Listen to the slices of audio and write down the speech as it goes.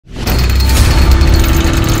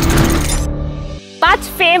Much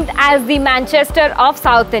famed as the Manchester of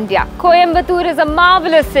South India, Coimbatore is a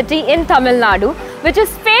marvelous city in Tamil Nadu, which is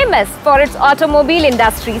famous for its automobile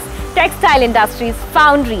industries, textile industries,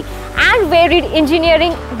 foundry, and varied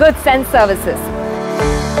engineering goods and services.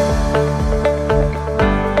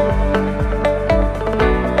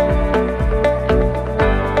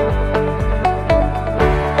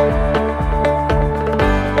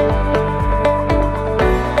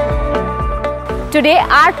 Today,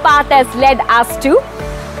 our path has led us to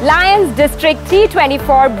Lions District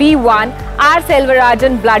 324B1 R.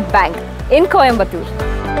 Selvarajan Blood Bank in Coimbatore.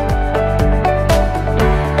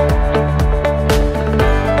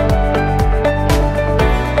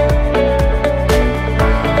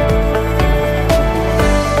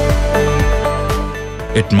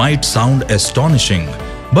 It might sound astonishing,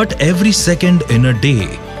 but every second in a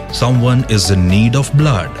day, someone is in need of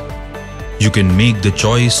blood. You can make the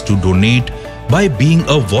choice to donate by being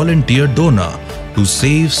a volunteer donor to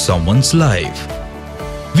save someone's life.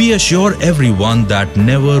 We assure everyone that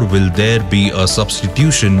never will there be a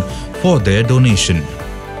substitution for their donation.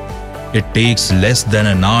 It takes less than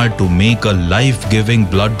an hour to make a life-giving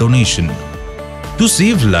blood donation. To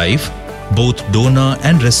save life, both donor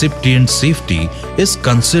and recipient safety is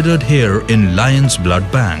considered here in Lions Blood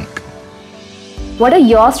Bank. What are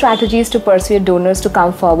your strategies to persuade donors to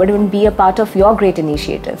come forward and be a part of your great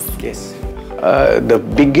initiatives? Yes. The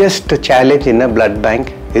biggest challenge in a blood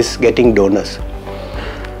bank is getting donors.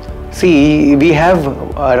 See, we have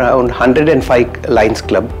around 105 Lions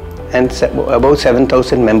Club and about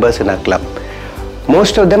 7,000 members in our club.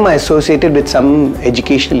 Most of them are associated with some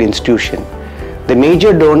educational institution. The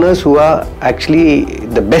major donors who are actually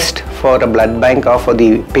the best for a blood bank or for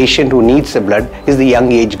the patient who needs the blood is the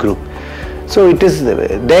young age group. So it is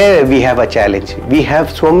there we have a challenge. We have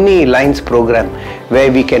so many Lions program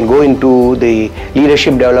where we can go into the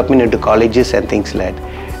leadership development into colleges and things like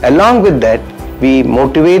that. Along with that, we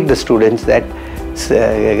motivate the students that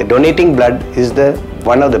donating blood is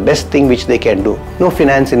one of the best thing which they can do. No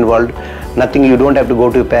finance involved, nothing. You don't have to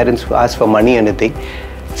go to your parents to ask for money or anything.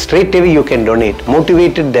 Straight away you can donate.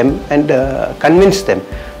 Motivated them and convince them.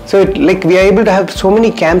 So we are able to have so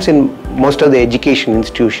many camps in most of the education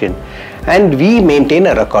institution, and we maintain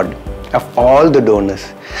a record of all the donors.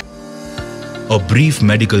 A brief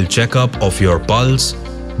medical checkup of your pulse,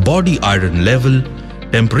 body iron level,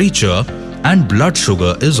 temperature and blood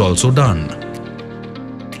sugar is also done.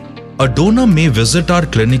 A donor may visit our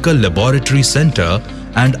clinical laboratory center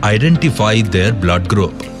and identify their blood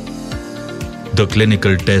group. The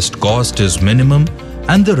clinical test cost is minimum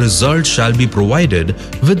and the result shall be provided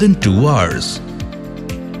within 2 hours.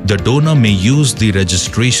 The donor may use the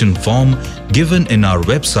registration form given in our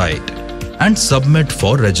website and submit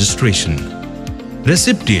for registration.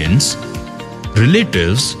 Recipients,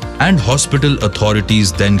 relatives and hospital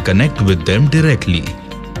authorities then connect with them directly.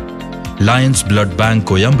 Lions Blood Bank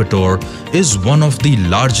Coimbatore is one of the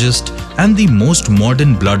largest and the most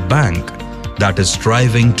modern blood bank that is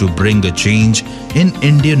striving to bring a change in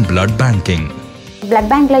Indian blood banking. Blood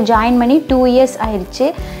bank la join பண்ணி 2 years ஆயிருச்சு.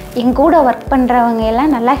 எங்க கூட work பண்றவங்க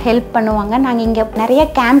எல்லாம் நல்லா help பண்ணுவாங்க. நாங்க இங்க நிறைய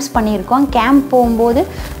கேம்ப்ஸ் பண்ணியிருக்கோம். கேம்ப் போகும்போது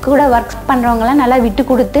கூட வர்க் பண்றவங்க எல்லாம் நல்லா விட்டு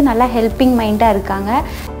கொடுத்து நல்லா ஹெல்பிங் மைண்டா இருக்காங்க.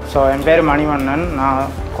 ஸோ என் பேர் மணிவண்ணன். நான்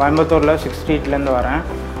கோயம்புத்தூரில் 6th ஸ்ட்ரீட்லேருந்து வரேன்.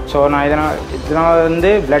 ஸோ நான் இதனால்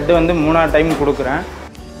வந்து பிளட் வந்து 3ஆவது டைம் கொடுக்குறேன்.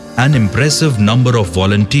 An impressive number of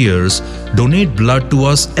volunteers donate blood to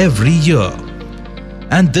us every year.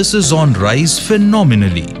 And this is on rise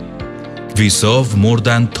phenomenally. We serve more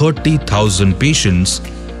than 30,000 patients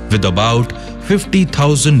with about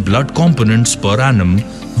 50,000 blood components per annum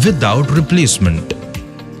without replacement.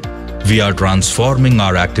 We are transforming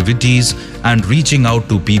our activities and reaching out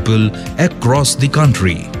to people across the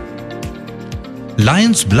country.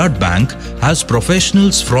 Lions Blood Bank has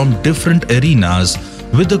professionals from different arenas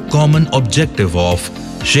with a common objective of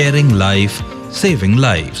sharing life, saving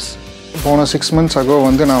lives. போன 6 months ago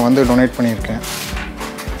நான் donate பண்ணியிருக்கேன்.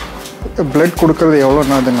 Blood கொடுக்கறது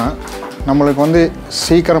எவ்வளோனாதுன்னா நம்மளுக்கு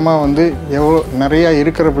சீக்கிரமாக எவ்வளோ நிறையா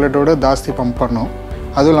இருக்கிற பிளட்டோட ஜாஸ்தி பம்ப் பண்ணும்.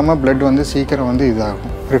 அதுவும் இல்லாமல் பிளட் சீக்கிரம்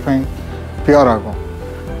இதாகும், ரிஃபைன் பியூர் ஆகும்.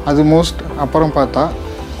 அது அப்புறம் பார்த்தா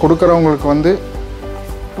கொடுக்குறவங்களுக்கு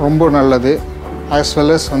ரொம்ப நல்லது. ஆஸ்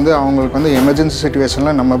வெல் அஸ் அவங்களுக்கு எமர்ஜென்சி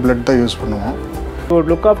சிச்சுவேஷனில் நம்ம பிளட் தான் யூஸ் பண்ணுவோம். To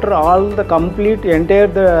look after all the complete entire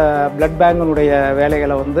the blood bank உடைய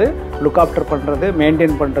வேலைகளை look after பண்ணுறது,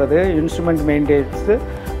 மெயின்டைன் பண்ணுறது, instrument maintenance,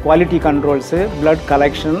 quality controls, blood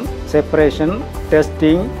collection, separation,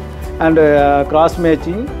 testing and cross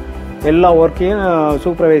matching எல்லா ஒர்க்கையும்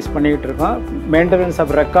சூப்பர்வைஸ் பண்ணிக்கிட்டு இருக்கோம். மெயின்டெனன்ஸ்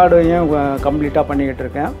ஆஃப் ரெக்கார்டையும் கம்ப்ளீட்டாக பண்ணிக்கிட்டு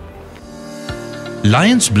இருக்கேன்.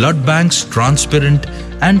 Lions Blood Bank's transparent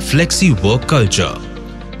and flexi work culture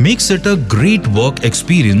makes it a great work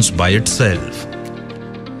experience by itself.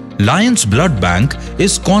 Lions Blood Bank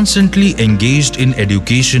is constantly engaged in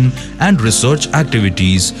education and research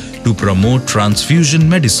activities to promote transfusion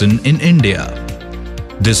medicine in India.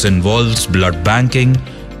 This involves blood banking,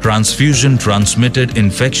 transfusion-transmitted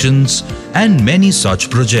infections, and many such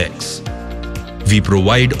projects. We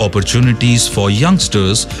provide opportunities for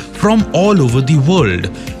youngsters from all over the world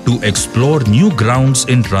to explore new grounds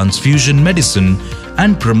in transfusion medicine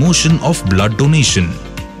and promotion of blood donation.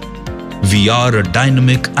 We are a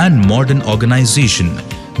dynamic and modern organization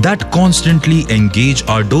that constantly engage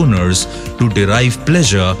our donors to derive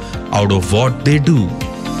pleasure out of what they do.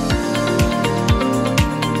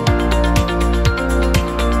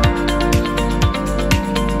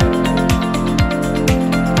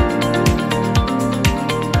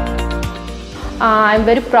 I'm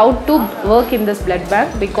very proud to work in this blood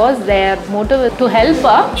bank because their motive is to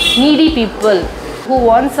help needy people who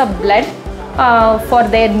wants a blood for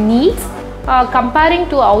their needs. Comparing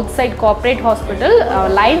to outside corporate hospital,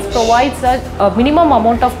 Lions provides a minimum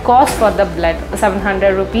amount of cost for the blood,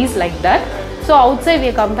 700 rupees like that. So outside we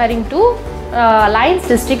are comparing to Lions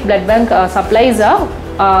District Blood Bank supplies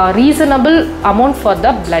a reasonable amount for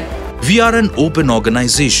the blood. We are an open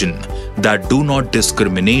organization that do not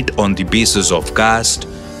discriminate on the basis of caste,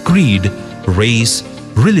 creed, race,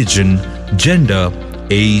 religion, gender,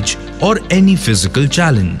 age, or any physical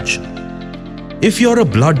challenge. If you're a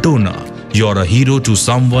blood donor, you're a hero to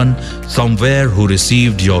someone, somewhere who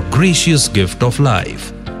received your gracious gift of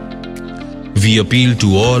life. We appeal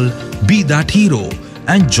to all, be that hero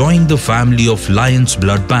and join the family of Lions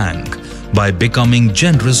Blood Bank by becoming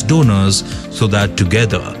generous donors so that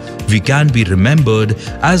together we can be remembered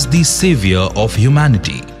as the savior of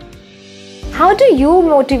humanity. How do you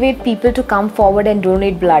motivate people to come forward and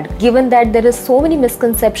donate blood, given that there is so many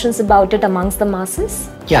misconceptions about it amongst the masses?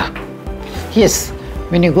 Yes.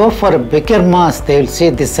 When you go for a bigger mass, they will say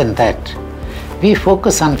this and that. We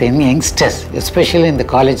focus on youngsters, especially in the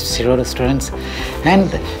college students and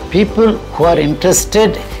people who are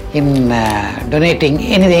interested in donating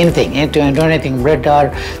anything, donating blood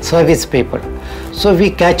or service people. So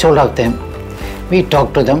we catch hold of them, we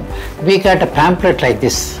talk to them, we got a pamphlet like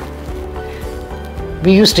this.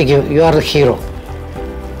 We used to give, you are the hero.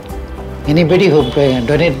 Anybody who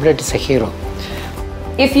donates blood is a hero.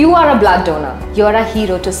 If you are a blood donor, you are a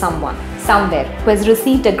hero to someone, somewhere, who has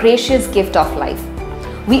received a gracious gift of life.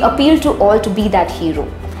 We appeal to all to be that hero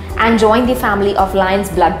and join the family of Lions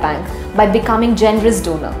Blood Bank by becoming generous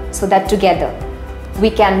donor so that together we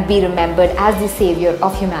can be remembered as the savior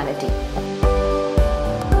of humanity.